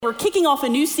We're kicking off a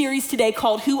new series today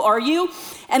called Who Are You?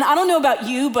 And I don't know about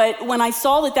you, but when I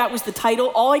saw that was the title,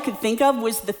 all I could think of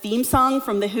was the theme song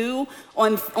from The Who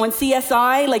on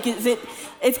CSI. Like,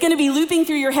 it's gonna be looping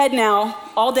through your head now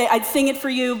all day. I'd sing it for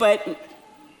you, but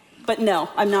no,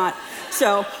 I'm not.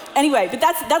 So anyway, but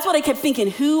that's what I kept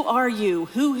thinking. Who are you?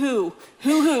 Who?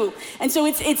 And so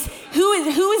it's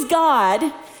who is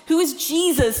God? Who is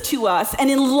Jesus to us? And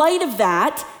in light of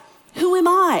that, who am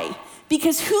I?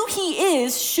 Because who he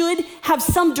is should have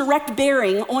some direct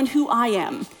bearing on who I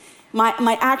am,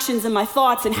 my actions and my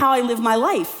thoughts and how I live my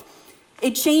life.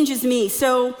 It changes me.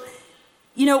 So,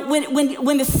 you know,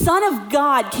 when the Son of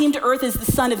God came to earth as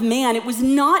the Son of Man, it was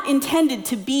not intended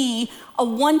to be a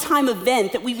one-time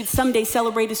event that we would someday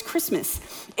celebrate as Christmas.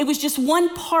 It was just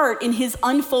one part in his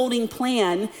unfolding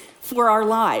plan for our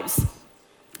lives.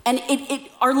 And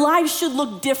our lives should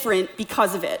look different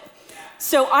because of it.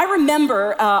 So I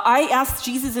remember I asked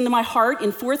Jesus into my heart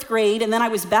in 4th grade, and then I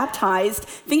was baptized.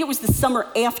 I think it was the summer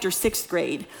after 6th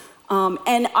grade.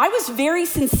 And I was very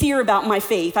sincere about my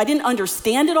faith. I didn't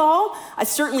understand it all. I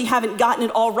certainly haven't gotten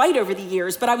it all right over the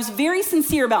years, but I was very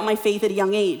sincere about my faith at a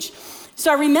young age.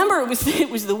 So I remember it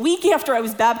was the week after I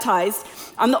was baptized.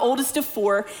 I'm the oldest of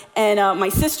 4, and my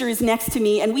sister is next to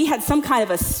me, and we had some kind of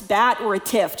a spat or a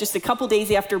tiff just a couple days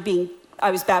after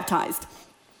I was baptized.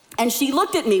 And she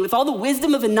looked at me with all the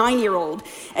wisdom of a 9-year-old,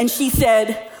 and she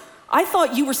said, "I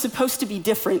thought you were supposed to be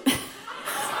different."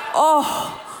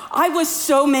 Oh, I was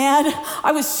so mad.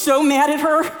 I was so mad at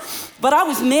her, but I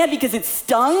was mad because it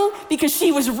stung, because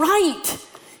she was right.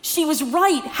 She was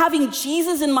right. Having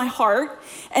Jesus in my heart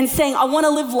and saying, "I want to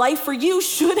live life for you,"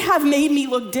 should have made me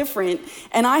look different.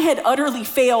 And I had utterly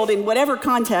failed in whatever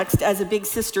context as a big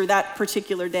sister that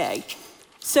particular day.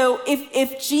 So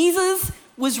if Jesus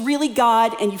was really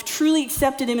God and you've truly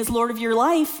accepted him as Lord of your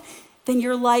life, then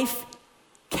your life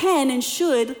can and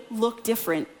should look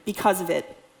different because of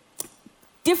it.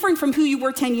 Different from who you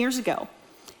were 10 years ago.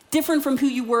 Different from who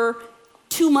you were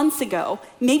 2 months ago.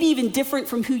 Maybe even different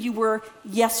from who you were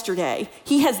yesterday.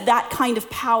 He has that kind of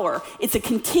power. It's a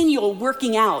continual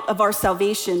working out of our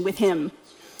salvation with him.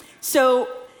 So,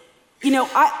 you know,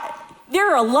 there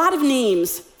are a lot of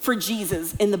names for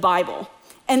Jesus in the Bible.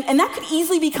 And that could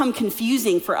easily become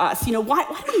confusing for us. You know, why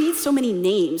do we need so many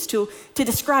names to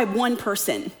describe one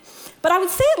person? But I would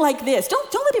say it like this.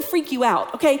 Don't let it freak you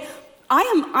out, okay? I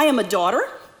am a daughter.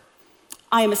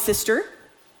 I am a sister.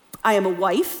 I am a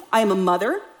wife. I am a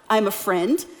mother. I am a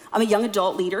friend. I'm a young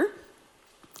adult leader.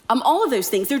 I'm all of those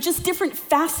things. They're just different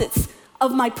facets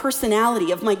of my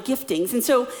personality, of my giftings. And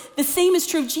so the same is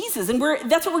true of Jesus. And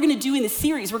that's what we're going to do in this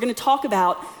series. We're going to talk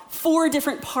about 4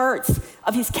 different parts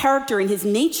of his character and his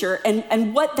nature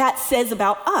and what that says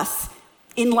about us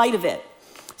in light of it.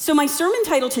 So my sermon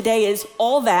title today is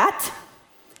All That,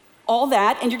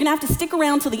 and you're going to have to stick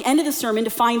around till the end of the sermon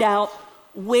to find out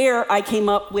where I came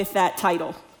up with that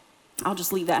title. I'll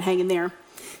just leave that hanging there.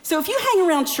 So if you hang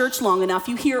around church long enough,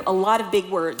 you hear a lot of big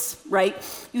words, right?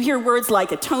 You hear words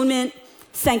like atonement,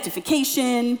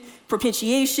 sanctification,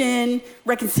 propitiation,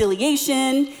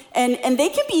 reconciliation, and they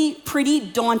can be pretty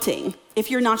daunting if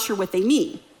you're not sure what they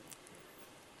mean.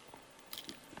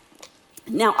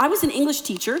 Now, I was an English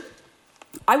teacher.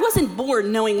 I wasn't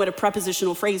born knowing what a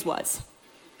prepositional phrase was,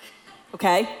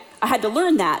 okay? I had to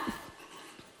learn that.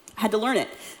 I had to learn it.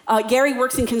 Gary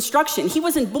works in construction. He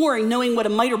wasn't born knowing what a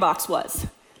miter box was.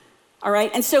 All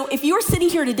right, and so if you're sitting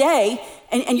here today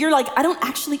and you're like, I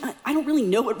don't really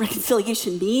know what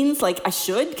reconciliation means, like I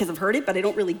should because I've heard it, but I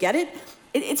don't really get it.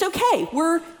 It's okay.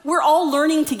 We're all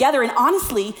learning together. And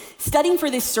honestly, studying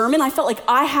for this sermon, I felt like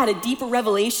I had a deeper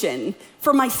revelation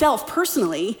for myself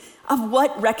personally of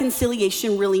what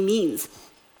reconciliation really means.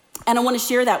 And I want to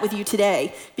share that with you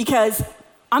today because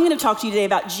I'm going to talk to you today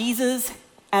about Jesus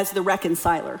as the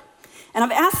reconciler. And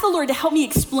I've asked the Lord to help me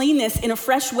explain this in a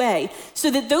fresh way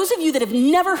so that those of you that have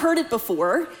never heard it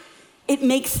before, it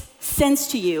makes sense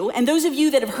to you. And those of you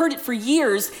that have heard it for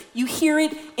years, you hear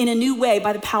it in a new way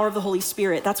by the power of the Holy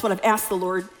Spirit. That's what I've asked the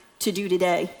Lord to do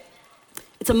today.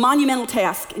 It's a monumental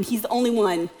task, and he's the only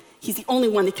one. He's the only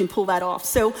one that can pull that off.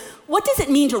 So what does it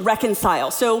mean to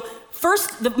reconcile? So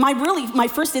first, my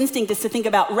first instinct is to think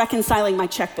about reconciling my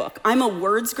checkbook. I'm a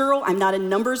words girl. I'm not a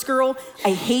numbers girl.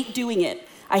 I hate doing it.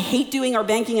 I hate doing our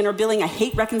banking and our billing. I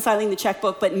hate reconciling the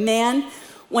checkbook, but man,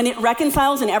 when it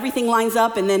reconciles and everything lines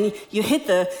up and then you hit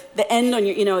the end on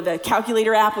your, the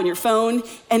calculator app on your phone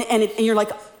and you're like,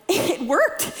 it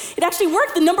worked. It actually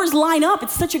worked. The numbers line up.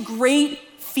 It's such a great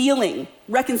feeling.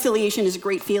 Reconciliation is a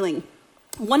great feeling.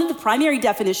 One of the primary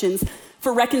definitions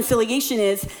for reconciliation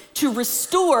is to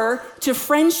restore to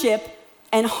friendship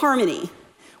and harmony.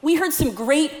 We heard some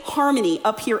great harmony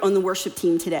up here on the worship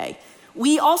team today.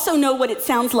 We also know what it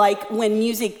sounds like when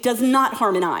music does not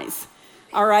harmonize,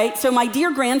 all right? So my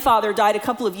dear grandfather died a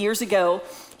couple of years ago.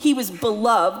 He was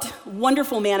beloved,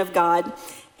 wonderful man of God,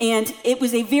 and it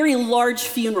was a very large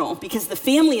funeral because the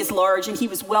family is large and he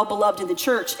was well beloved in the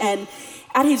church. And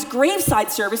at his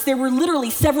graveside service, there were literally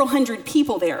several hundred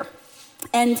people there.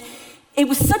 And it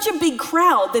was such a big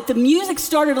crowd that the music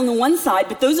started on the one side,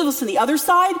 but those of us on the other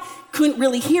side couldn't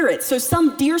really hear it. So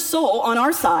some dear soul on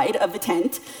our side of the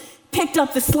tent picked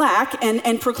up the slack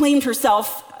and proclaimed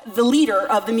herself the leader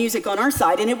of the music on our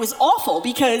side. And it was awful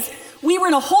because we were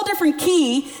in a whole different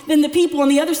key than the people on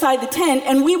the other side of the tent,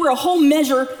 and we were a whole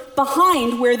measure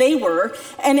behind where they were.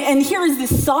 And here is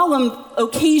this solemn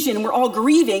occasion, we're all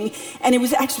grieving, and it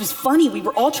was funny. We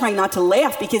were all trying not to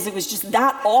laugh because it was just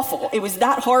that awful. It was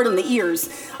that hard on the ears.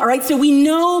 All right, so we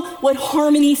know what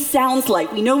harmony sounds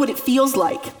like. We know what it feels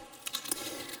like.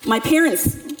 My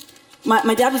parents,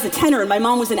 my dad was a tenor and my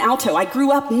mom was an alto. I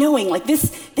grew up knowing like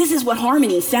this is what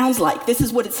harmony sounds like. This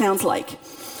is what it sounds like.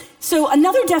 So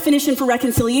another definition for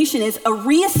reconciliation is a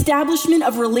reestablishment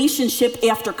of relationship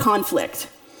after conflict.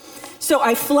 So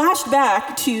I flashed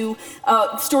back to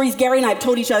stories Gary and I have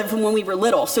told each other from when we were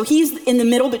little. So he's in the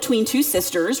middle between two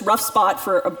sisters, rough spot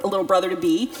for a little brother to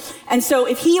be. And so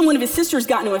if he and one of his sisters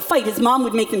got into a fight, his mom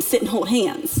would make them sit and hold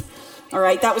hands. All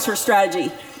right, that was her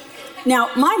strategy.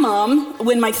 Now, my mom,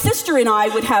 when my sister and I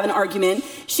would have an argument,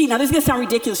 now this is gonna sound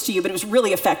ridiculous to you, but it was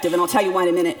really effective, and I'll tell you why in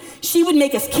a minute. She would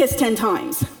make us kiss 10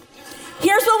 times.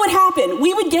 Here's what would happen.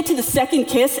 We would get to the second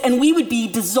kiss and we would be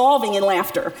dissolving in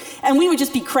laughter. And we would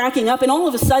just be cracking up, and all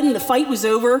of a sudden the fight was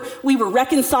over. We were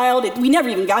reconciled. We never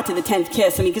even got to the 10th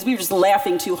kiss, because we were just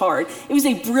laughing too hard. It was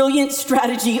a brilliant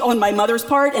strategy on my mother's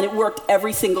part, and it worked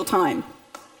every single time.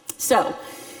 So,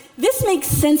 this makes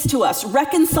sense to us,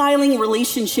 reconciling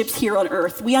relationships here on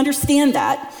earth. We understand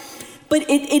that. But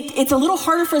it's a little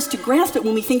harder for us to grasp it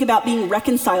when we think about being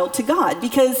reconciled to God,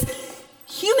 because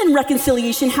human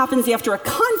reconciliation happens after a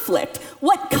conflict.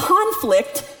 What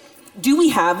conflict do we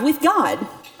have with God?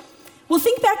 Well,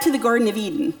 think back to the Garden of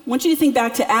Eden. I want you to think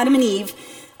back to Adam and Eve.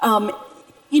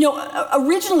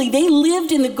 Originally they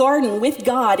lived in the garden with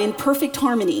God in perfect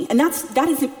harmony. And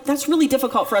that's really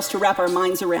difficult for us to wrap our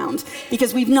minds around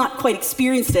because we've not quite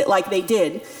experienced it like they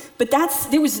did. But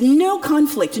there was no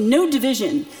conflict, no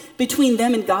division between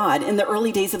them and God in the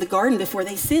early days of the garden before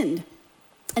they sinned.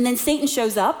 And then Satan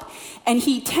shows up and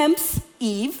he tempts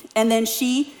Eve, and then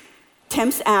she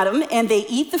tempts Adam, and they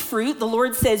eat the fruit. The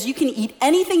Lord says, you can eat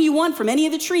anything you want from any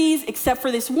of the trees except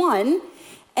for this one.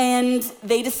 And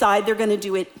they decide they're going to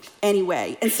do it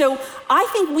anyway. And so I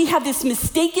think we have this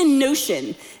mistaken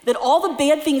notion that all the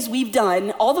bad things we've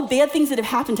done, all the bad things that have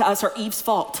happened to us are Eve's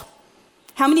fault.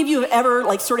 How many of you have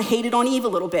ever sort of hated on Eve a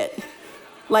little bit?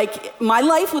 My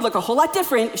life would look a whole lot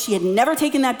different if she had never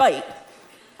taken that bite.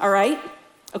 All right?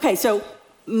 Okay, so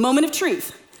moment of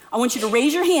truth. I want you to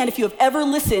raise your hand if you have ever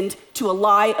listened to a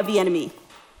lie of the enemy.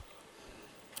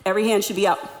 Every hand should be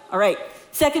up. All right.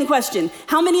 Second question.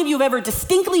 How many of you have ever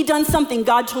distinctly done something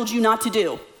God told you not to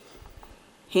do?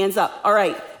 Hands up. All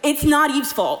right. It's not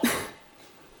Eve's fault.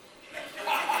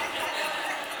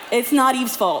 It's not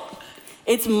Eve's fault.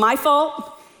 It's my fault,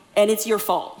 and it's your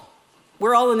fault.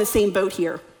 We're all in the same boat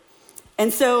here.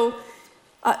 And so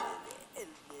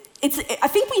I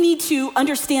think we need to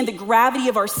understand the gravity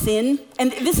of our sin.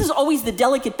 And this is always the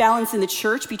delicate balance in the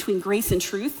church between grace and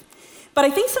truth. But I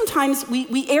think sometimes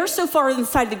we err so far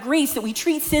inside of the grace that we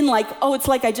treat sin like, oh, it's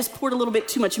like I just poured a little bit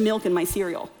too much milk in my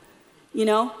cereal. You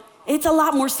know? It's a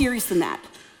lot more serious than that.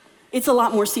 It's a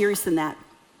lot more serious than that.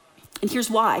 And here's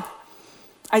why.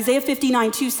 Isaiah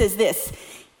 59:2 says this,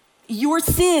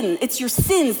 it's your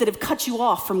sins that have cut you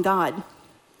off from God.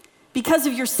 Because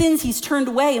of your sins, he's turned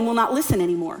away and will not listen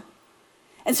anymore.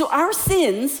 And so our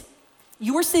sins,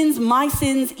 your sins, my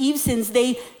sins, Eve's sins,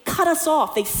 they cut us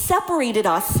off. They separated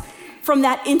us from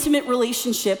that intimate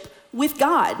relationship with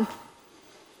God.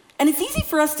 And it's easy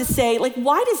for us to say,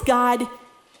 why does God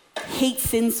hate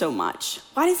sin so much?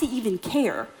 Why does he even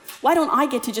care? Why don't I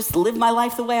get to just live my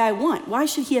life the way I want? Why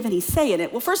should he have any say in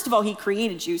it? Well, first of all, he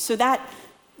created you, so that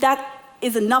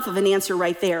is enough of an answer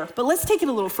right there. But let's take it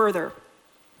a little further.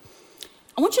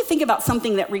 I want you to think about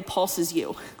something that repulses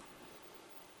you.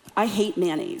 I hate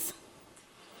mayonnaise.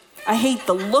 I hate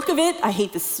the look of it. I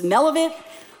hate the smell of it.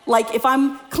 If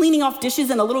I'm cleaning off dishes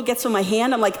and a little gets on my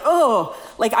hand, I'm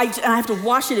I have to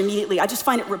wash it immediately. I just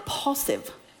find it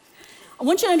repulsive. I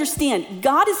want you to understand,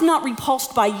 God is not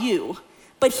repulsed by you,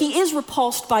 but he is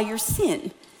repulsed by your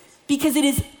sin because it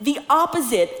is the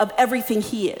opposite of everything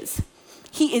he is.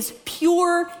 He is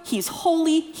pure, he's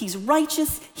holy, he's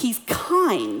righteous, he's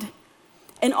kind.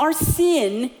 And our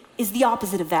sin is the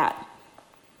opposite of that.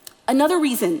 Another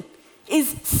reason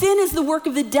is sin is the work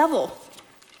of the devil.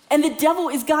 And the devil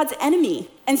is God's enemy.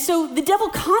 And so the devil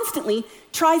constantly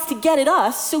tries to get at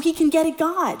us so he can get at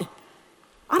God.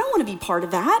 I don't want to be part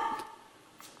of that.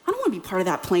 I don't want to be part of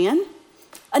that plan.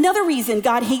 Another reason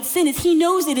God hates sin is he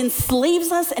knows it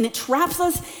enslaves us and it traps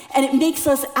us and it makes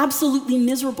us absolutely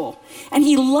miserable. And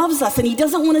he loves us and he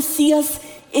doesn't want to see us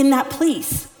in that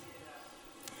place.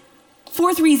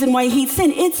 Fourth reason why he hates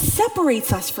sin, it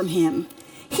separates us from him.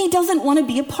 He doesn't want to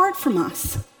be apart from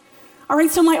us. All right,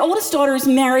 so my oldest daughter is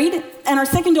married, and our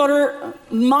second daughter,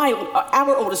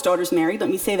 our oldest daughter is married, let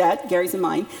me say that, Gary's and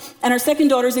mine, and our second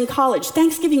daughter's in college.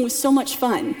 Thanksgiving was so much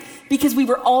fun because we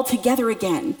were all together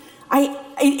again.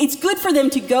 It's good for them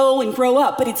to go and grow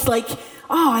up, but it's like,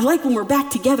 oh, I like when we're back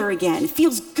together again. It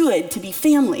feels good to be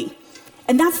family.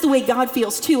 And that's the way God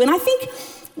feels too. And I think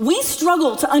we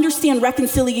struggle to understand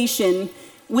reconciliation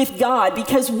with God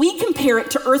because we compare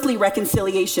it to earthly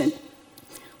reconciliation.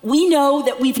 We know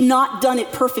that we've not done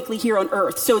it perfectly here on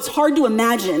earth, so it's hard to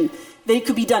imagine that it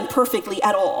could be done perfectly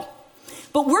at all.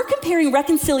 But we're comparing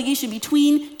reconciliation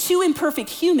between two imperfect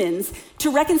humans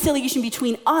to reconciliation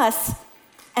between us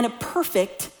and a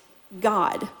perfect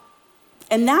God.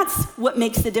 And that's what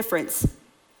makes the difference.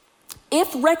 If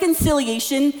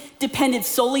reconciliation depended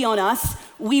solely on us,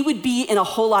 we would be in a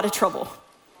whole lot of trouble.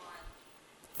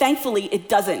 Thankfully, it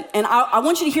doesn't. And I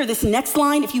want you to hear this next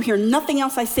line. If you hear nothing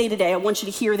else I say today, I want you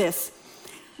to hear this.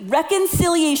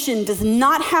 Reconciliation does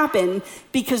not happen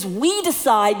because we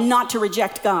decide not to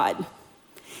reject God.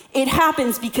 It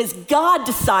happens because God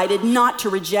decided not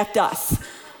to reject us.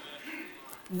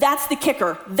 That's the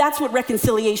kicker. That's what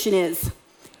reconciliation is.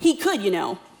 He could,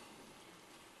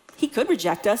 He could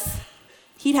reject us.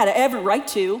 He'd had every right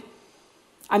to.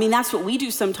 I mean, that's what we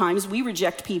do sometimes. We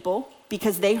reject people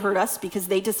because they hurt us, because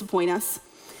they disappoint us.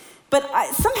 But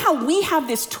somehow we have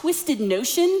this twisted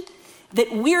notion that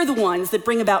we're the ones that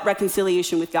bring about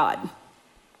reconciliation with God.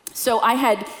 So I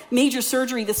had major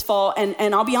surgery this fall,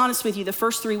 and I'll be honest with you, the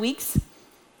first 3 weeks,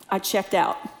 I checked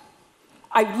out.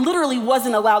 I literally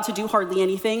wasn't allowed to do hardly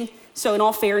anything. So in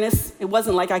all fairness, it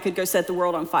wasn't like I could go set the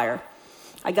world on fire.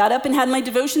 I got up and had my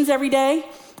devotions every day,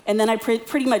 and then I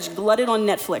pretty much glutted on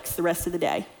Netflix the rest of the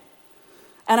day.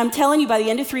 And I'm telling you, by the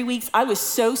end of 3 weeks, I was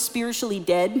so spiritually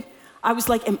dead. I was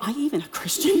like, am I even a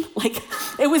Christian?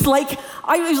 I was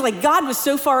like, God was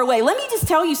so far away. Let me just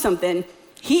tell you something.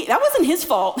 That wasn't his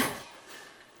fault.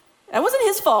 That wasn't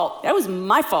his fault. That was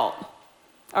my fault.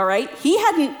 All right? He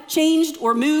hadn't changed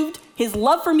or moved. His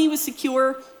love for me was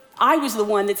secure. I was the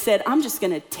one that said, I'm just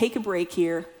going to take a break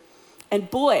here. And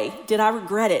boy, did I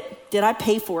regret it. Did I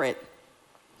pay for it?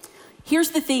 Here's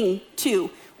the thing,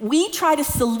 too. We try to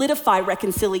solidify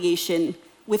reconciliation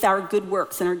with our good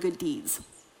works and our good deeds.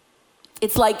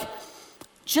 It's like,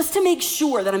 just to make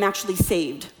sure that I'm actually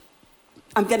saved,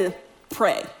 I'm going to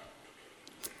pray.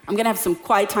 I'm going to have some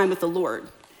quiet time with the Lord.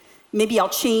 Maybe I'll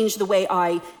change the way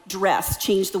I dress,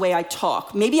 change the way I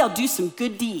talk. Maybe I'll do some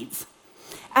good deeds.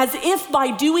 As if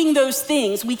by doing those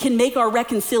things, we can make our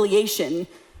reconciliation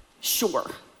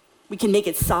sure. We can make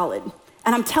it solid.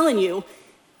 And I'm telling you,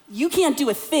 you can't do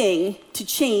a thing to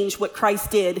change what Christ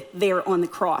did there on the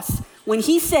cross. When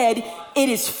he said, it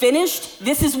is finished,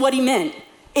 this is what he meant.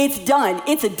 It's done.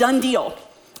 It's a done deal.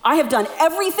 I have done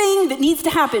everything that needs to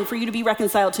happen for you to be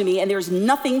reconciled to me, and there's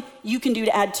nothing you can do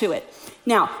to add to it.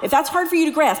 Now, if that's hard for you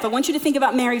to grasp, I want you to think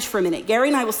about marriage for a minute. Gary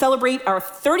and I will celebrate our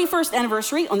 31st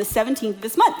anniversary on the 17th of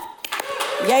this month.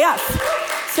 Yes.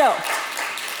 So,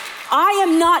 I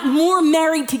am not more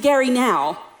married to Gary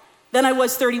now than I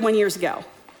was 31 years ago.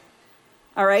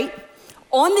 All right?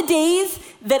 On the days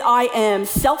that I am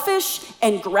selfish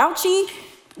and grouchy,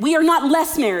 we are not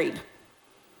less married.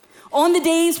 On the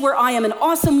days where I am an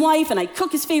awesome wife and I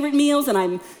cook his favorite meals and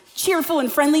I'm cheerful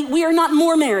and friendly, we are not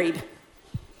more married.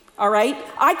 All right?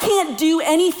 I can't do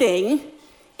anything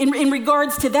in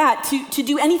regards to that, to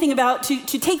do anything about,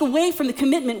 to take away from the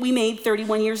commitment we made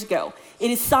 31 years ago.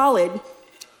 It is solid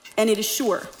and it is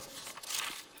sure.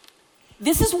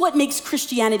 This is what makes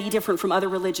Christianity different from other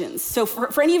religions. So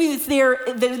for any of you that's there,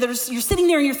 you're sitting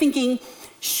there and you're thinking,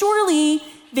 surely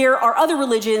there are other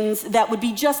religions that would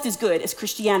be just as good as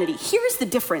Christianity. Here's the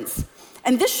difference,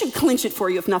 and this should clinch it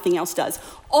for you if nothing else does.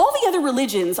 All the other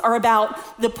religions are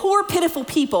about the poor, pitiful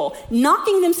people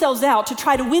knocking themselves out to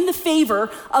try to win the favor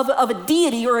of a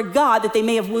deity or a god that they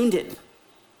may have wounded.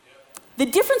 The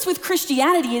difference with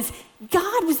Christianity is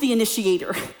God was the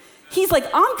initiator. He's like,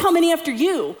 I'm coming after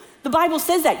you. The Bible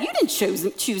says that. You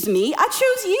didn't choose me. I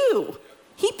chose you.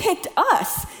 He picked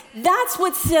us. That's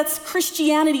what sets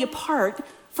Christianity apart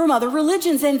from other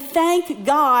religions, and thank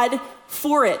God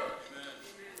for it.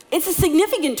 It's a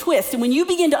significant twist, and when you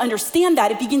begin to understand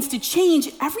that, it begins to change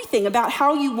everything about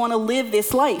how you want to live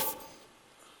this life.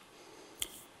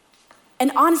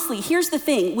 And honestly, here's the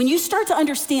thing. When you start to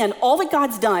understand all that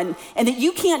God's done and that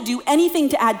you can't do anything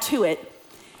to add to it,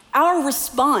 our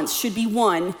response should be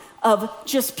one of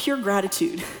just pure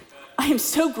gratitude. I am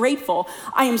so grateful.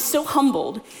 I am so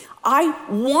humbled. I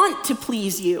want to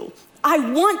please you. I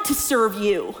want to serve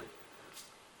you.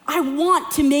 I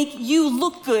want to make you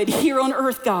look good here on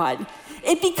earth, God.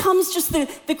 It becomes just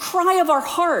the cry of our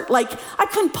heart. Like, I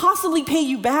couldn't possibly pay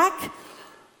you back,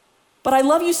 but I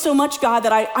love you so much, God,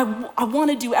 that I want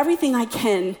to do everything I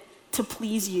can to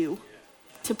please you,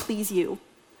 to please you.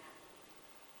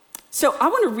 So I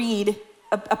want to read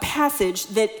a passage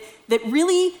that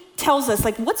really tells us,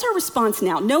 like, what's our response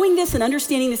now? Knowing this and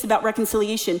understanding this about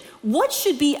reconciliation, what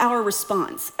should be our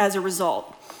response as a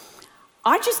result?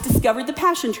 I just discovered the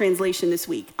Passion Translation this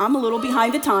week. I'm a little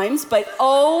behind the times, but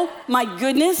oh my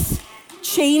goodness,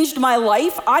 changed my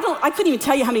life. I couldn't even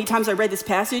tell you how many times I read this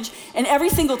passage, and every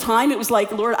single time it was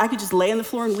like, Lord, I could just lay on the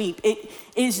floor and weep. It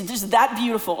is just that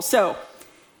beautiful. So,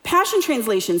 Passion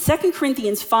Translation, 2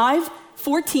 Corinthians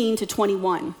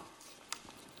 5:14-21.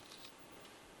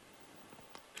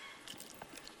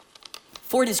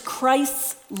 For it is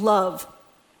Christ's love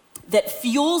that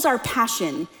fuels our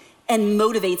passion and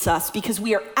motivates us, because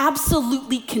we are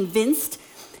absolutely convinced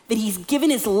that he's given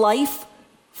his life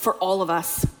for all of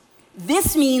us.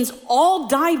 This means all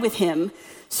died with him,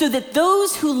 so that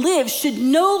those who live should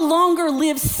no longer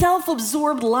live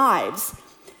self-absorbed lives,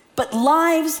 but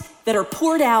lives that are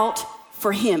poured out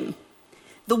for him,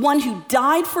 the one who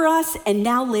died for us and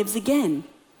now lives again.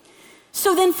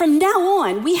 So then from now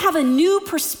on, we have a new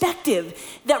perspective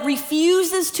that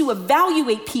refuses to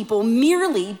evaluate people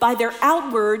merely by their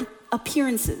outward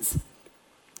appearances.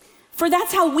 For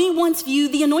that's how we once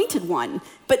viewed the Anointed One,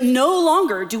 but no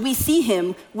longer do we see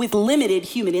him with limited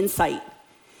human insight.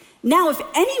 Now, if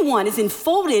anyone is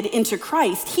enfolded into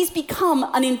Christ, he's become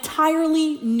an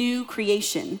entirely new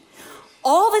creation.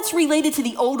 All that's related to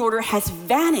the old order has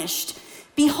vanished.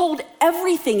 Behold,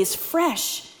 everything is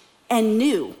fresh and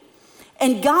new.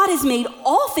 And God has made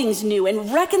all things new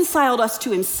and reconciled us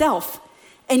to himself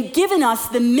and given us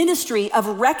the ministry of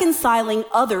reconciling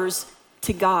others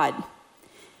to God.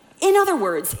 In other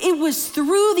words, it was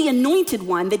through the Anointed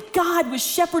One that God was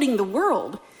shepherding the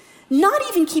world, not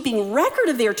even keeping record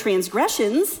of their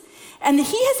transgressions, and that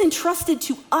he has entrusted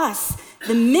to us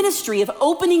the ministry of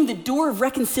opening the door of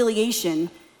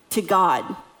reconciliation to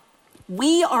God.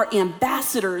 We are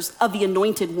ambassadors of the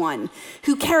Anointed One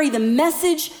who carry the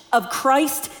message of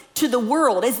Christ to the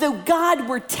world as though God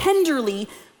were tenderly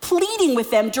pleading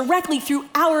with them directly through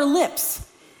our lips.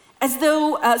 As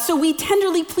though, so we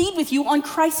tenderly plead with you on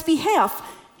Christ's behalf.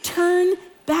 Turn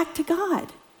back to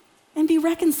God and be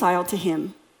reconciled to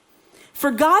him. For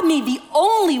God made the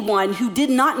only one who did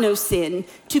not know sin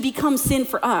to become sin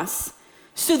for us,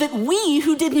 so that we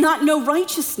who did not know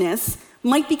righteousness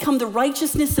might become the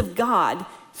righteousness of God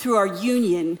through our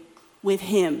union with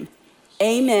him.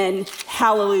 Amen.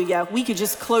 Hallelujah. We could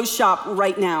just close shop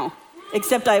right now,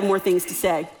 except I have more things to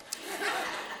say.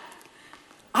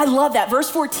 I love that. Verse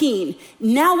 14.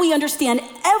 Now we understand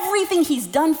everything he's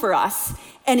done for us,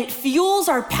 and it fuels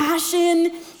our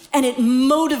passion and it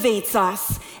motivates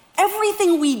us.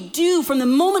 Everything we do from the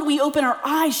moment we open our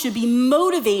eyes should be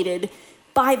motivated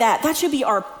by that. That should be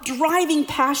our driving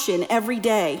passion every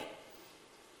day.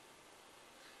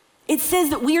 It says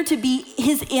that we are to be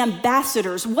his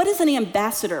ambassadors. What is an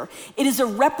ambassador? It is a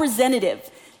representative.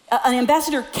 An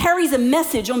ambassador carries a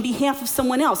message on behalf of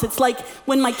someone else. It's like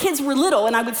when my kids were little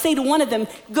and I would say to one of them,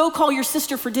 go call your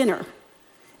sister for dinner.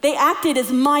 They acted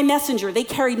as my messenger. They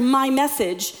carried my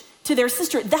message to their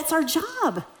sister. That's our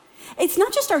job. It's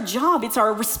not just our job, it's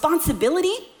our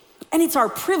responsibility and it's our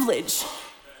privilege.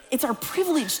 It's our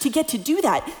privilege to get to do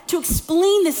that, to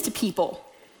explain this to people.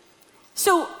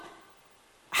 So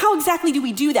how exactly do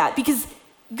we do that? Because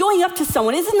going up to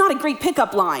someone is not a great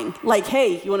pickup line. Like,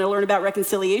 hey, you want to learn about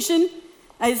reconciliation?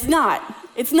 It's not.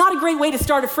 It's not a great way to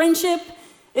start a friendship.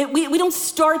 We don't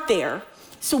start there.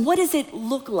 So what does it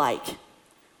look like?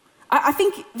 I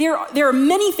think there are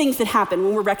many things that happen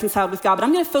when we're reconciled with God, but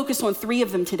I'm going to focus on 3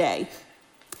 of them today.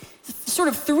 Sort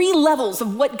of 3 levels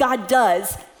of what God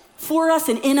does for us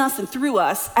and in us and through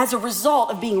us as a result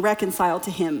of being reconciled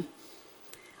to him.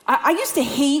 I used to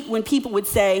hate when people would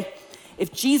say,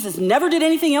 if Jesus never did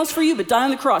anything else for you but die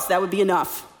on the cross, that would be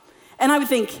enough. And I would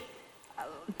think,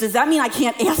 does that mean I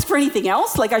can't ask for anything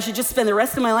else? Like I should just spend the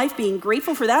rest of my life being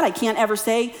grateful for that? I can't ever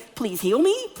say, please heal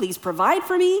me, please provide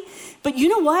for me. But you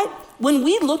know what? When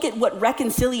we look at what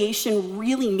reconciliation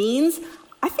really means,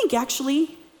 I think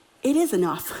actually it is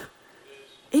enough.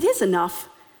 It is enough.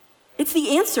 It's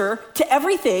the answer to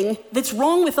everything that's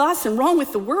wrong with us and wrong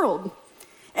with the world.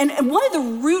 And one of the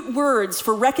root words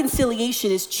for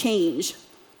reconciliation is change.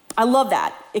 I love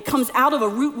that. It comes out of a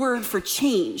root word for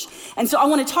change. And so I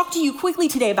want to talk to you quickly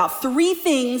today about 3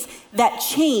 things that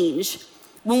change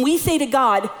when we say to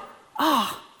God,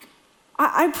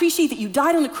 I appreciate that you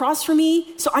died on the cross for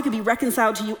me so I could be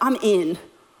reconciled to you. I'm in.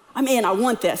 I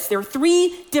want this. There are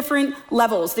 3 different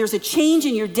levels. There's a change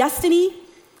in your destiny,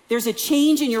 there's a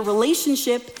change in your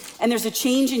relationship, and there's a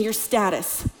change in your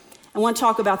status. I want to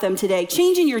talk about them today.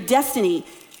 Change in your destiny.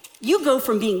 You go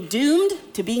from being doomed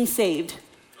to being saved.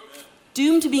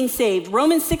 Doomed to being saved.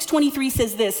 Romans 6:23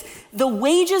 says this, the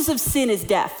wages of sin is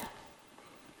death.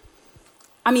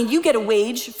 I mean, you get a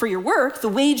wage for your work. The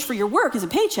wage for your work is a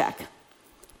paycheck.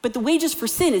 But the wages for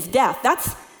sin is death.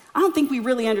 I don't think we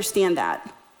really understand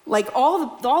that. Like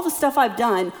all the stuff I've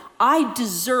done, I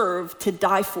deserve to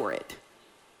die for it.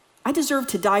 I deserve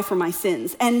to die for my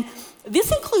sins. And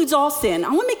this includes all sin. I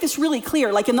want to make this really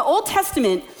clear. Like in the Old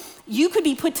Testament, you could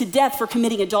be put to death for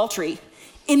committing adultery.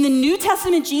 In the New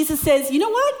Testament, Jesus says, you know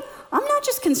what? I'm not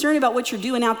just concerned about what you're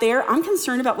doing out there. I'm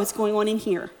concerned about what's going on in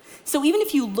here. So even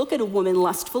if you look at a woman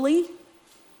lustfully,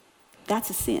 that's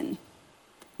a sin.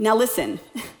 Now listen,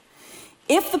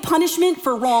 if the punishment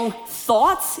for wrong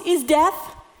thoughts is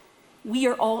death, we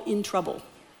are all in trouble.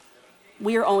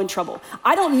 We are all in trouble.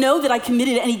 I don't know that I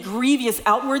committed any grievous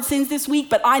outward sins this week,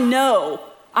 but I know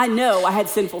I had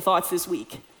sinful thoughts this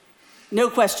week. No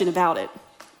question about it.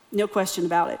 No question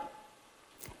about it.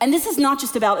 And this is not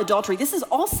just about adultery. This is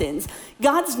all sins.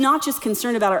 God's not just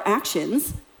concerned about our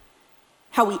actions,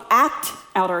 how we act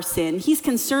out our sin. He's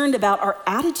concerned about our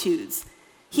attitudes.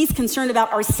 He's concerned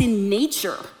about our sin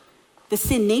nature, the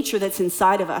sin nature that's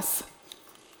inside of us.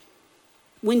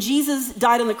 When Jesus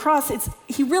died on the cross,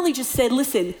 he really just said,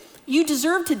 listen, you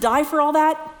deserve to die for all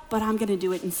that, but I'm going to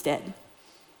do it instead.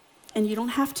 And you don't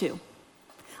have to.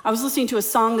 I was listening to a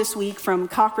song this week from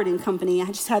Cochran and Company. I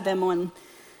just had them on,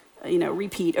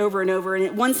 repeat over and over.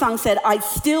 And one song said, I'd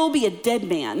still be a dead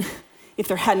man if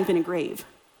there hadn't been a grave.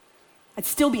 I'd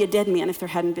still be a dead man if there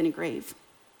hadn't been a grave.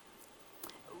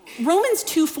 Romans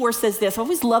 2:4 says this. I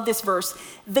always love this verse.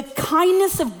 The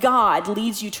kindness of God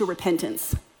leads you to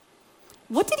repentance.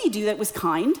 What did he do that was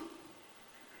kind?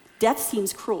 Death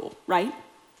seems cruel, right?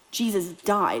 Jesus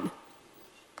died.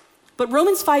 But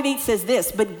Romans 5:8 says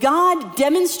this, but God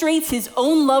demonstrates his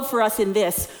own love for us in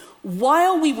this,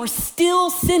 while we were still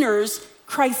sinners,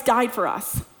 Christ died for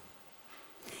us.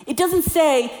 It doesn't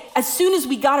say, as soon as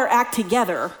we got our act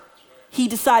together, he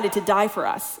decided to die for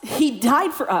us. He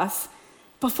died for us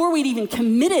before we'd even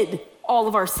committed all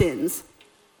of our sins.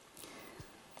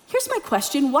 Here's my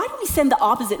question. Why do we send the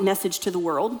opposite message to the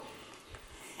world?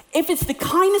 If it's the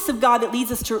kindness of God that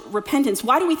leads us to repentance,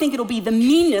 why do we think it'll be the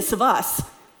meanness of us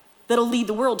that'll lead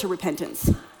the world to repentance?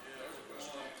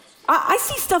 I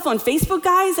see stuff on Facebook,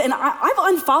 guys, and I've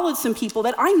unfollowed some people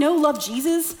that I know love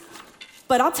Jesus,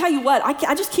 but I'll tell you what,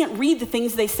 I just can't read the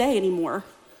things they say anymore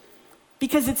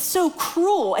because it's so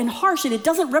cruel and harsh and it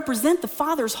doesn't represent the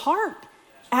Father's heart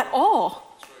at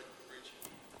all.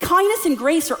 Kindness and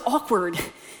grace are awkward.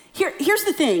 Here's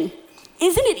the thing.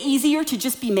 Isn't it easier to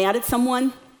just be mad at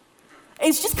someone?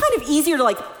 It's just kind of easier to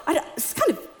it's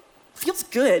kind of feels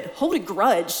good. Hold a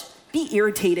grudge. Be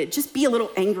irritated. Just be a little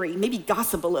angry. Maybe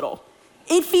gossip a little.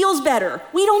 It feels better.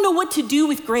 We don't know what to do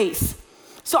with grace.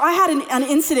 So I had an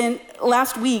incident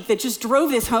last week that just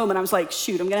drove this home and I was like,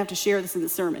 shoot, I'm going to have to share this in the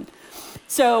sermon.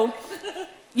 So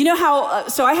you know how,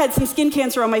 so I had some skin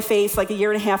cancer on my face like a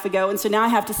year and a half ago, and so now I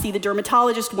have to see the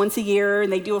dermatologist once a year,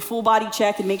 and they do a full body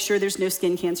check and make sure there's no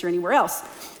skin cancer anywhere else.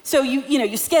 So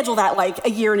you schedule that like a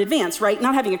year in advance, right?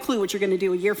 Not having a clue what you're gonna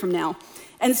do a year from now.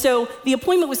 And so the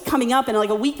appointment was coming up, and like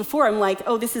a week before, I'm like,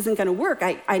 oh, this isn't gonna work.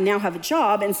 I now have a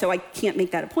job, and so I can't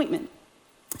make that appointment.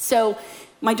 So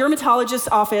my dermatologist's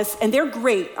office, and they're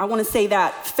great, I wanna say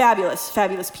that, fabulous,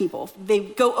 fabulous people. They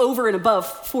go over and above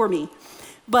for me.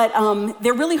 But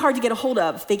they're really hard to get a hold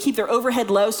of. They keep their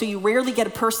overhead low, so you rarely get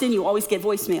a person, you always get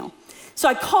voicemail. So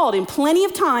I called in plenty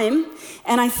of time,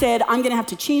 and I said, I'm gonna have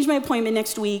to change my appointment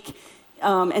next week,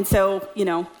 and so,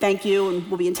 thank you, and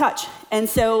we'll be in touch. And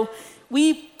so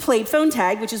we played phone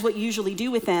tag, which is what you usually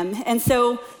do with them, and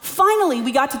so finally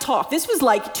we got to talk. This was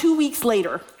like 2 weeks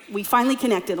later. We finally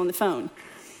connected on the phone.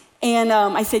 And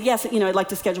I said, yes, I'd like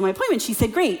to schedule my appointment. She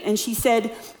said, great. And she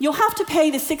said, you'll have to pay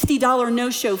the $60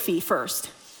 no-show fee first.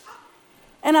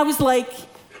 And I was like,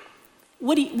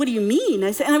 what do you mean?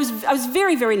 I said, and I was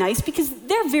very, very nice because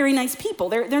they're very nice people.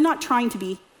 They're not trying to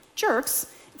be jerks.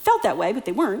 It felt that way, but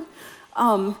they weren't.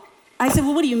 I said,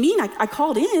 well, what do you mean? I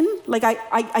called in. Like,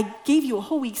 I gave you a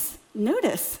whole week's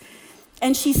notice.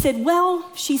 And she said,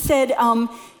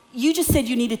 you just said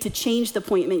you needed to change the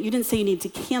appointment. You didn't say you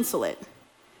needed to cancel it.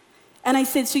 And I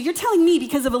said, so you're telling me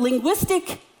because of a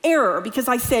linguistic error, because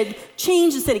I said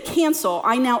change instead of cancel,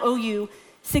 I now owe you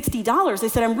 $60. I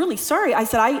said, I'm really sorry. I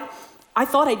said, I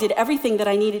thought I did everything that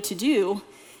I needed to do.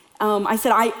 I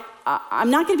said, I'm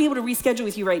not going to be able to reschedule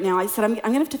with you right now. I said, I'm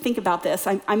going to have to think about this.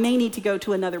 I may need to go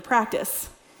to another practice.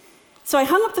 So I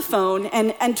hung up the phone,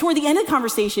 and toward the end of the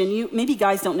conversation, maybe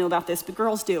guys don't know about this, but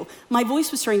girls do. My voice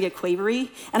was starting to get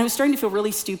quavery, and I was starting to feel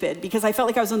really stupid because I felt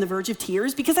like I was on the verge of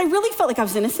tears because I really felt like I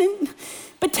was innocent.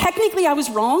 But technically, I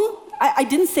was wrong. I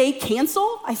didn't say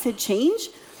cancel. I said change.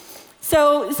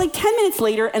 So it's like 10 minutes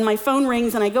later, and my phone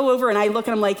rings, and I go over, and I look,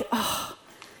 and I'm like, oh,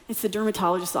 it's the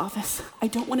dermatologist's office. I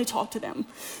don't want to talk to them.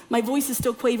 My voice is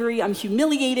still quavery. I'm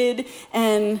humiliated,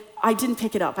 and I didn't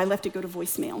pick it up. I left it go to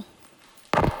voicemail.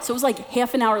 So it was like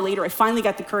half an hour later, I finally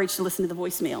got the courage to listen to the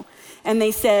voicemail. And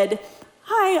they said,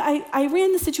 hi, I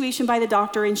ran the situation by the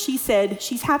doctor, and she said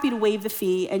she's happy to waive the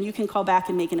fee, and you can call back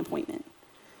and make an appointment.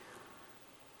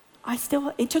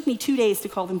 It took me 2 days to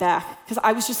call them back, because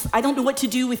I don't know what to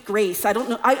do with grace. I don't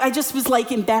know, I just was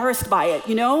like embarrassed by it,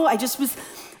 we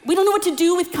don't know what to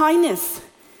do with kindness.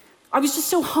 I was just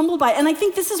so humbled by it. And I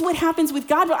think this is what happens with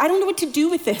God. I don't know what to do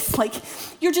with this. Like,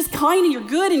 you're just kind and you're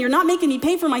good and you're not making me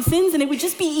pay for my sins, and it would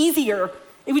just be easier.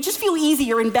 It would just feel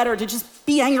easier and better to just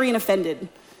be angry and offended,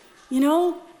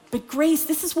 But grace,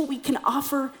 this is what we can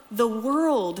offer the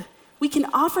world. We can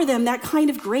offer them that kind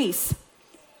of grace.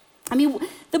 I mean,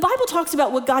 the Bible talks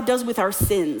about what God does with our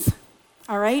sins,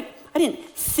 all right? I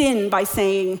didn't sin by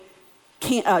saying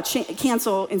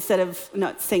cancel instead of,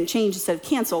 not saying change instead of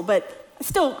cancel, but I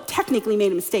still technically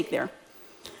made a mistake there.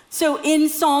 So in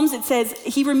Psalms, it says,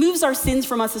 he removes our sins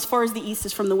from us as far as the east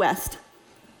is from the west.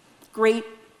 Great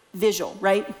visual,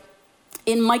 right?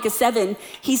 In Micah 7,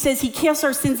 he says he casts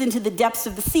our sins into the depths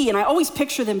of the sea, and I always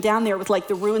picture them down there with like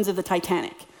the ruins of the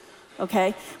Titanic,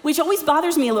 okay? Which always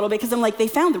bothers me a little bit because I'm like, they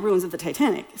found the ruins of the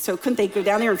Titanic, so couldn't they go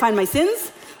down there and find my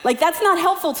sins? Like, that's not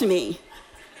helpful to me.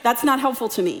 That's not helpful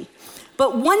to me.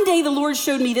 But one day the Lord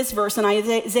showed me this verse in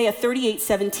Isaiah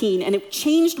 38:17, and it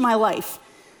changed my life.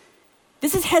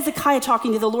 This is Hezekiah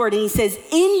talking to the Lord, and he says,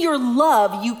 in your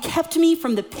love, you kept me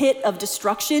from the pit of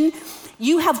destruction.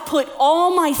 You have put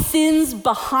all my sins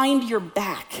behind your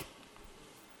back.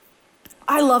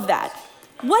 I love that.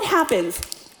 What happens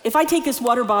if I take this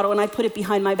water bottle and I put it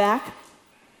behind my back?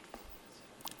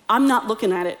 I'm not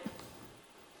looking at it.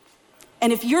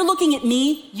 And if you're looking at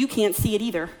me, you can't see it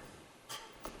either.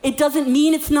 It doesn't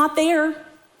mean it's not there.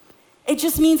 It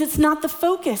just means it's not the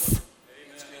focus.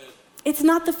 It's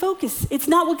not the focus. It's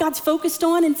not what God's focused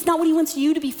on, and it's not what he wants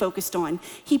you to be focused on.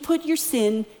 He put your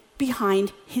sin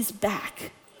behind his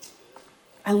back.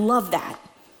 I love that.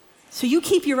 So you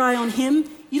keep your eye on him.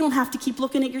 You don't have to keep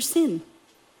looking at your sin.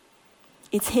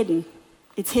 It's hidden.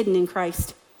 It's hidden in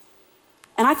Christ.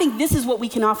 And I think this is what we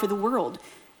can offer the world.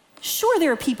 Sure,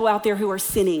 there are people out there who are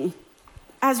sinning,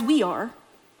 as we are.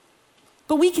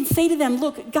 But we can say to them,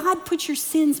 look, God put your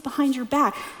sins behind your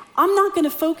back. I'm not going to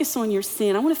focus on your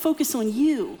sin. I want to focus on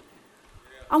you.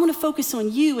 I want to focus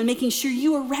on you and making sure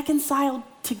you are reconciled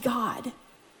to God.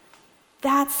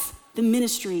 That's the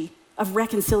ministry of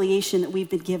reconciliation that we've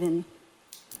been given.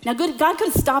 Now, God could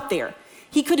have stopped there.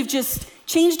 He could have just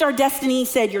changed our destiny,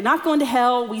 said, you're not going to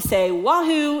hell. We say,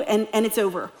 wahoo, and it's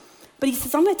over. But he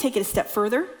says, I'm going to take it a step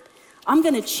further. I'm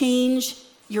going to change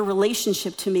your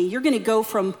relationship to me. You're going to go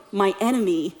from my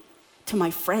enemy to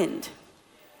my friend.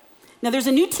 Now, there's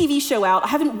a new TV show out. I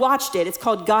haven't watched it. It's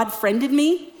called God Friended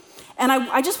Me. And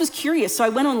I just was curious, so I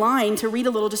went online to read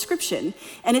a little description.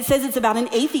 And it says it's about an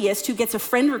atheist who gets a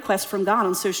friend request from God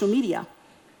on social media.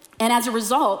 And as a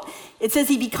result, it says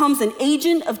he becomes an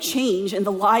agent of change in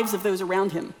the lives of those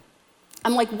around him.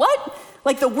 I'm like, what?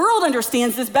 Like, the world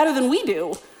understands this better than we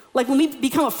do. Like, when we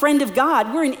become a friend of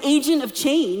God, we're an agent of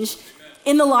change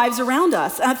in the lives around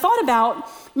us. And I thought about,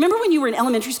 remember when you were in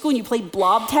elementary school and you played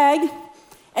blob tag?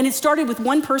 And it started with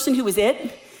one person who was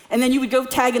it, and then you would go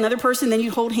tag another person, then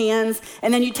you'd hold hands,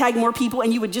 and then you'd tag more people,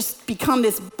 and you would just become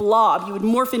this blob. You would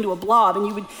morph into a blob, and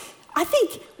you would, I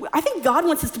think God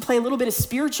wants us to play a little bit of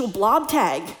spiritual blob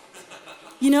tag.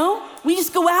 We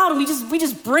just go out and we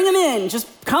just bring them in, just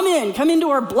come into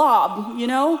our blob,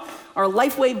 our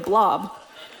Lifeway blob.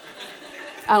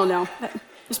 I don't know.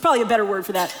 There's probably a better word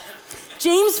for that.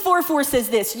 James 4:4 says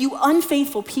this, "You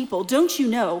unfaithful people, don't you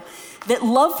know that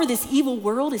love for this evil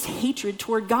world is hatred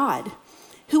toward God?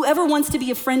 Whoever wants to be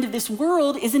a friend of this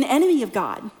world is an enemy of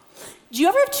God." Do you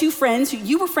ever have two friends who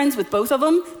you were friends with both of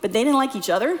them, but they didn't like each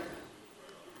other?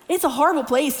 It's a horrible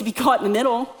place to be caught in the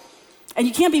middle. And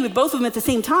you can't be with both of them at the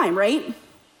same time, right?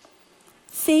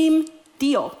 Same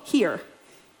deal here.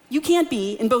 You can't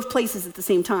be in both places at the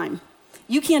same time.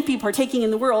 You can't be partaking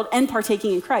in the world and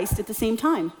partaking in Christ at the same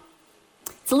time.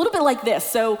 It's a little bit like this.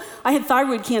 So I had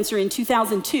thyroid cancer in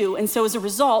 2002, and so as a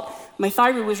result, my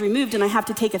thyroid was removed and I have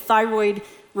to take a thyroid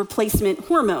replacement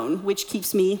hormone, which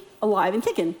keeps me alive and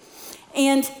kicking.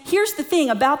 And here's the thing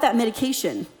about that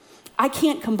medication. I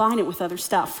can't combine it with other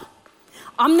stuff.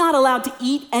 I'm not allowed to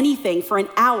eat anything for an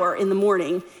hour in the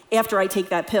morning after I take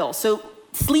that pill. So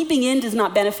sleeping in does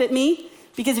not benefit me,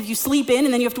 because if you sleep in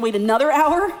and then you have to wait another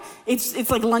hour, it's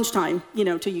like lunchtime,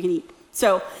 till you can eat.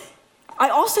 So I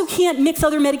also can't mix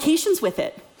other medications with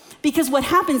it, because what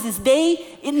happens is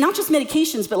not just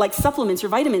medications, but like supplements or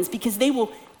vitamins, because they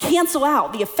will cancel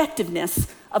out the effectiveness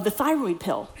of the thyroid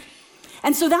pill.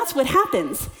 And so that's what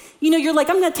happens. You're like,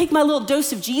 I'm gonna take my little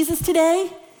dose of Jesus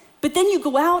today, but then you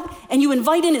go out and you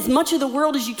invite in as much of the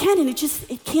world as you can, and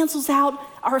it cancels out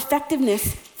our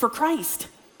effectiveness for Christ.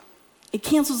 It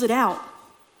cancels it out.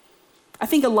 I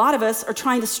think a lot of us are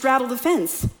trying to straddle the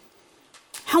fence.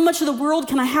 How much of the world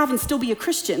can I have and still be a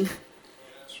Christian?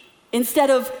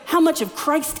 Instead of how much of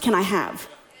Christ can I have?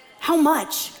 How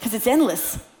much? Because it's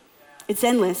endless. It's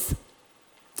endless.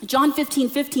 John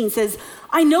 15:15 says,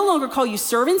 "I no longer call you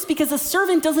servants, because a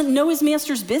servant doesn't know his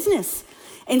master's business.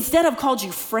 Instead, I've called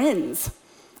you friends.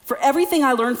 For everything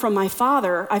I learned from my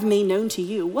Father, I've made known to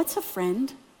you." What's a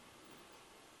friend?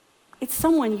 It's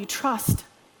someone you trust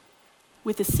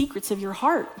with the secrets of your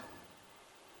heart.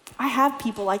 I have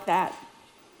people like that.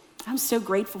 I'm so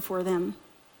grateful for them.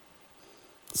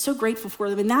 So grateful for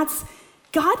them. And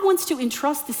God wants to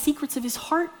entrust the secrets of his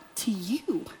heart to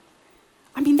you.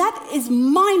 That is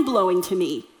mind-blowing to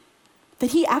me,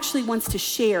 that he actually wants to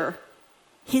share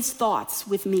his thoughts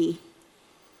with me.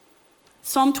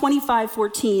 Psalm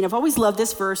 25:14, I've always loved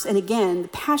this verse, and again, the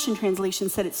Passion Translation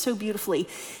said it so beautifully.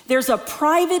 "There's a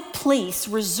private place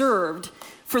reserved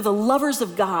for the lovers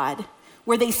of God,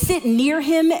 where they sit near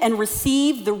him and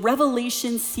receive the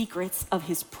revelation secrets of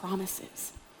his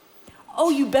promises." Oh,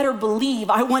 you better believe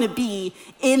I want to be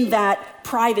in that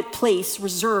private place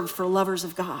reserved for lovers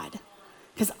of God,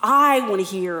 because I want to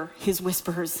hear his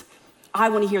whispers. I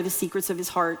want to hear the secrets of his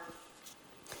heart.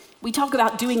 We talk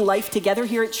about doing life together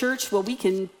here at church. Well, we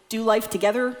can do life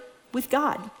together with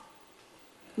God.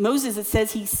 Moses, it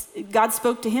says God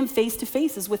spoke to him face to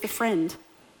face as with a friend.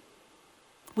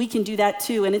 We can do that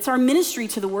too, and it's our ministry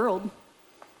to the world.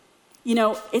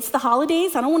 It's the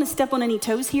holidays. I don't want to step on any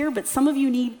toes here, but some of you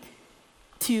need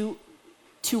to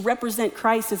represent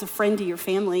Christ as a friend to your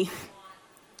family.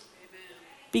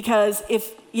 Because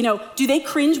do they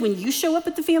cringe when you show up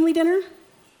at the family dinner?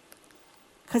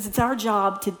 Because it's our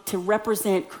job to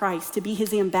represent Christ, to be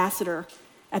his ambassador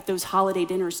at those holiday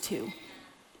dinners too.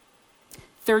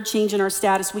 Third change in our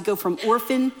status, we go from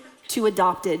orphan to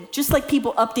adopted. Just like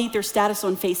people update their status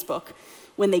on Facebook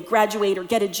when they graduate or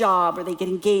get a job or they get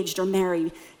engaged or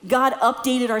married. God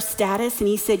updated our status and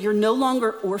he said, "You're no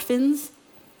longer orphans,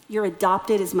 you're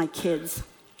adopted as my kids."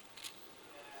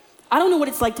 I don't know what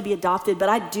it's like to be adopted, but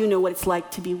I do know what it's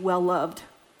like to be well-loved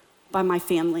by my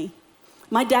family.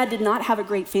 My dad did not have a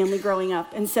great family growing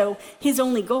up, and so his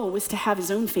only goal was to have his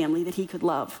own family that he could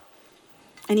love.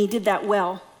 And he did that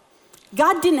well.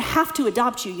 God didn't have to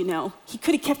adopt you, He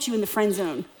could have kept you in the friend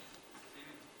zone.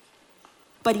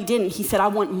 But he didn't. He said, "I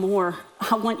want more.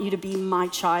 I want you to be my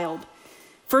child."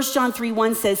 1 John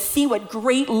 3:1 says, "See what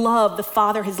great love the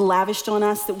Father has lavished on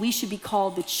us, that we should be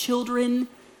called the children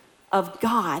of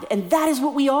God." And that is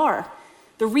what we are.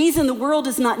 The reason the world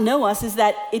does not know us is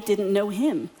that it didn't know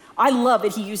him. I love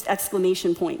that he used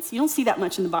exclamation points. You don't see that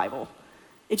much in the Bible.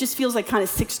 It just feels like kind of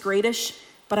sixth grade-ish,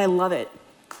 but I love it.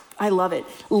 I love it.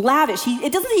 Lavish.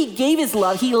 It doesn't say he gave his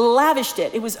love, he lavished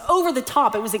it. It was over the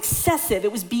top, it was excessive,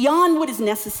 it was beyond what is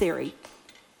necessary.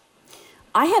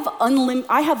 I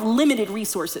have limited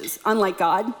resources, unlike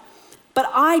God, but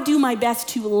I do my best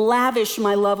to lavish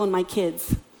my love on my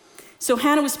kids. So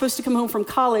Hannah was supposed to come home from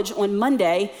college on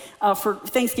Monday for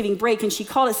Thanksgiving break, and she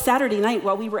called us Saturday night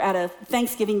while we were at a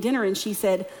Thanksgiving dinner, and she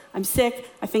said, "I'm sick,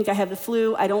 I think I have the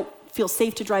flu, I don't feel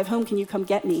safe to drive home, can you come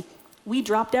get me?" We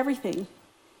dropped everything.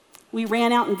 We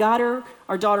ran out and got her.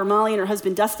 Our daughter Molly and her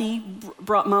husband Dusty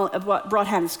brought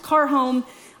Hannah's car home.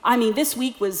 This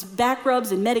week was back rubs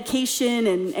and medication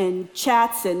and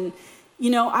chats, and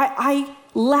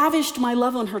lavished my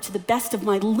love on her to the best of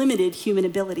my limited human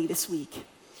ability this week.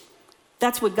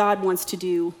 That's what God wants to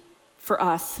do for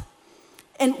us.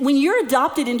 And when you're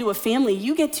adopted into a family,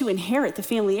 you get to inherit the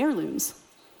family heirlooms.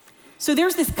 So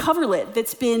there's this coverlet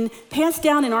that's been passed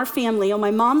down in our family on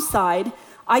my mom's side.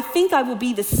 I think I will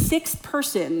be the 6th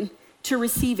person to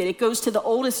receive it. It goes to the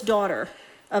oldest daughter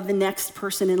of the next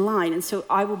person in line, and so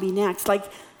I will be next. Like,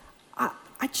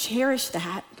 I cherish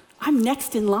that. I'm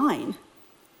next in line.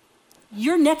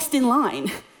 You're next in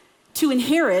line to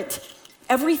inherit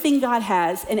everything God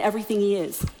has and everything he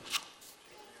is.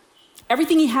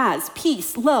 Everything he has,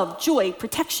 peace, love, joy,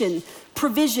 protection,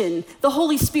 provision, the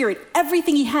Holy Spirit,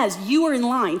 everything he has, you are in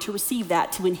line to receive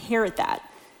that, to inherit that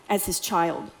as his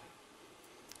child.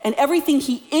 And everything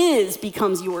he is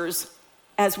becomes yours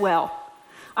as well.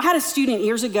 I had a student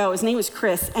years ago, his name was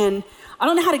Chris, and I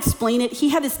don't know how to explain it. He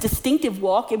had this distinctive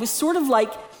walk. It was sort of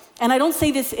like, and I don't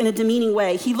say this in a demeaning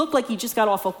way, he looked like he just got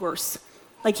off a horse.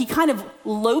 Like he kind of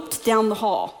loped down the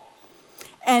hall.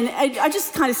 And I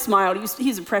just kind of smiled. He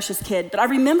was a precious kid. But I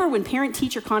remember when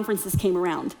parent-teacher conferences came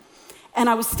around, and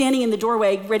I was standing in the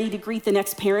doorway ready to greet the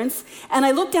next parents, and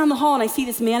I look down the hall and I see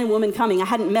this man and woman coming. I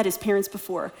hadn't met his parents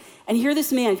before. And here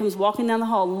this man comes walking down the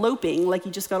hall loping like he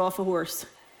just got off a horse.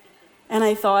 And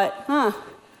I thought,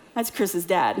 that's Chris's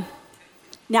dad.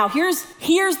 Now here's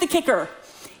the kicker.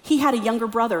 He had a younger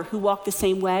brother who walked the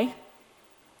same way,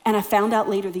 and I found out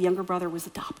later the younger brother was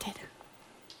adopted.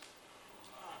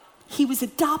 He was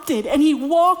adopted, and he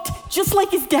walked just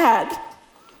like his dad.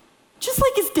 Just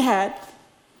like his dad.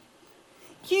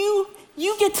 You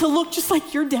get to look just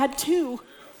like your dad too.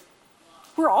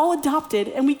 We're all adopted,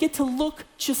 and we get to look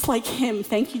just like him.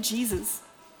 Thank you, Jesus.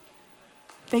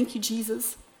 Thank you,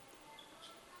 Jesus.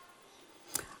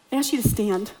 I ask you to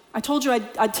stand. I told you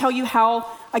I'd tell you how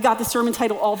I got the sermon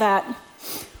title, All That.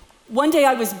 One day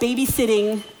I was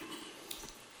babysitting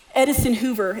Edison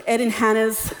Hoover, Ed and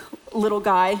Hannah's little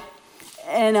guy,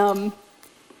 and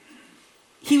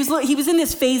he was in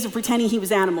this phase of pretending he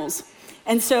was animals.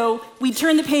 And so we'd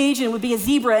turn the page and it would be a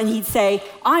zebra, and he'd say,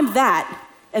 "I'm that,"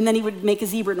 and then he would make a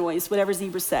zebra noise, whatever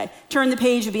zebras say. Turn the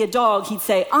page, it'd be a dog, he'd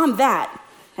say, "I'm that,"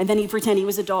 and then he'd pretend he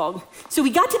was a dog. So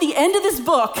we got to the end of this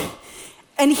book,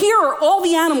 and here are all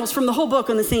the animals from the whole book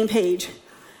on the same page.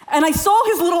 And I saw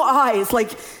his little eyes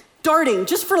like darting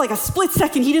just for like a split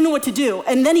second. He didn't know what to do.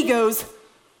 And then he goes,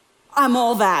 "I'm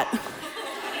all that.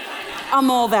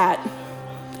 I'm all that."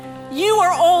 You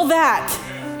are all that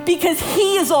because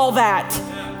he is all that.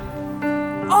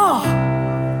 Oh,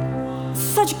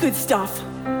 such good stuff.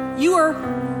 You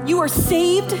are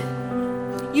saved.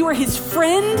 You are his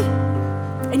friend,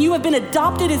 and you have been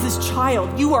adopted as his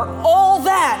child. You are all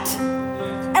that.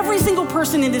 Every single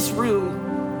person in this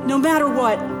room, no matter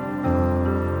what.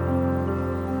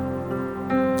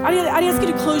 I'd ask you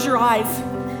to close your eyes.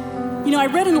 You know, I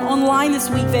read online this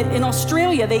week that in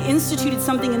Australia, they instituted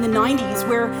something in the 90s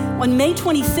where on May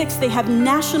 26th, they have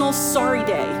National Sorry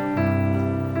Day.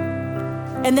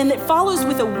 And then it follows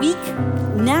with a week,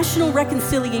 National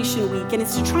Reconciliation Week, and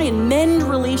it's to try and mend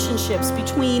relationships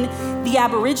between the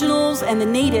Aboriginals and the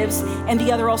natives and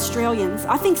the other Australians.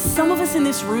 I think some of us in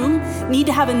this room need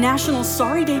to have a National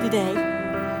Sorry Day today.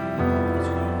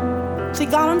 Say,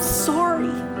 "God, I'm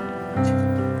sorry.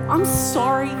 I'm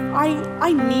sorry.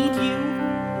 I need you,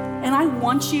 and I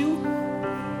want you.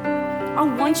 I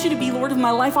want you to be Lord of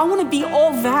my life. I want to be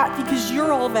all that because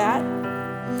you're all that."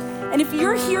 And if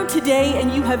you're here today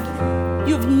and you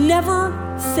have never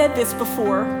said this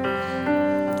before,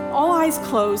 all eyes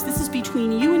closed, this is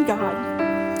between you and God.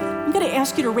 I'm going to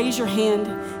ask you to raise your hand.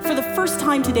 For the first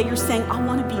time today, you're saying, "I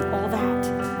want to be all that.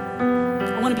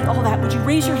 I want to be all that." Would you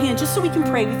raise your hand just so we can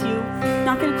pray with you?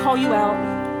 Not going to call you out.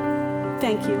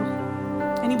 Thank you.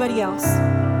 Anybody else?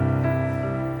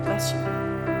 Bless you.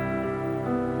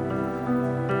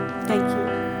 Thank you.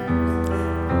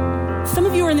 Some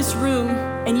of you are in this room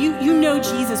and you know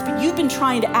Jesus, but you've been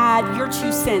trying to add your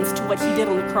 2 cents to what he did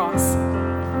on the cross.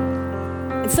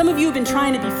 And some of you have been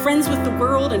trying to be friends with the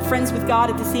world and friends with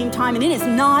God at the same time, and it is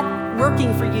not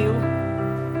working for you.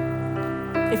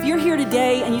 If you're here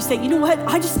today and you say, "You know what?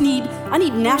 I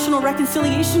need National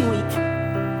Reconciliation Week.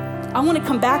 I want to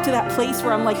come back to that place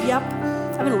where I'm like, yep,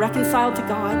 I've been reconciled to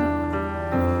God."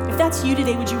 If that's you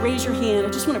today, would you raise your hand? I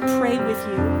just want to pray with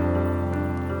you.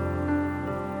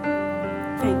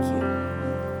 Thank you.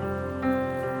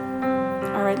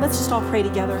 All right, let's just all pray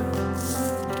together.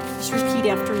 Just repeat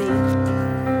after me.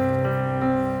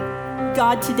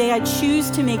 God, today I choose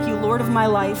to make you Lord of my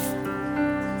life.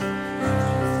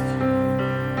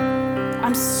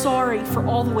 I'm sorry for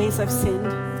all the ways I've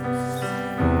sinned.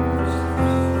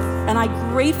 And I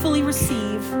gratefully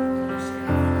receive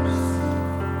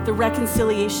the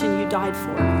reconciliation you died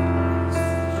for.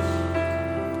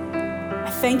 I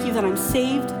thank you that I'm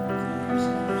saved,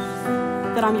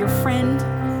 that I'm your friend,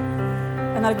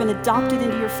 and that I've been adopted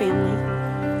into your family.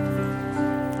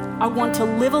 I want to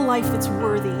live a life that's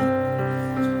worthy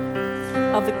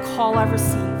of the call I've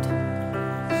received.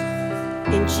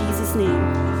 In Jesus' name,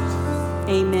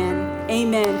 amen.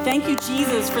 Amen. Thank you,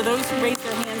 Jesus, for those who raised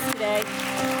their hands today.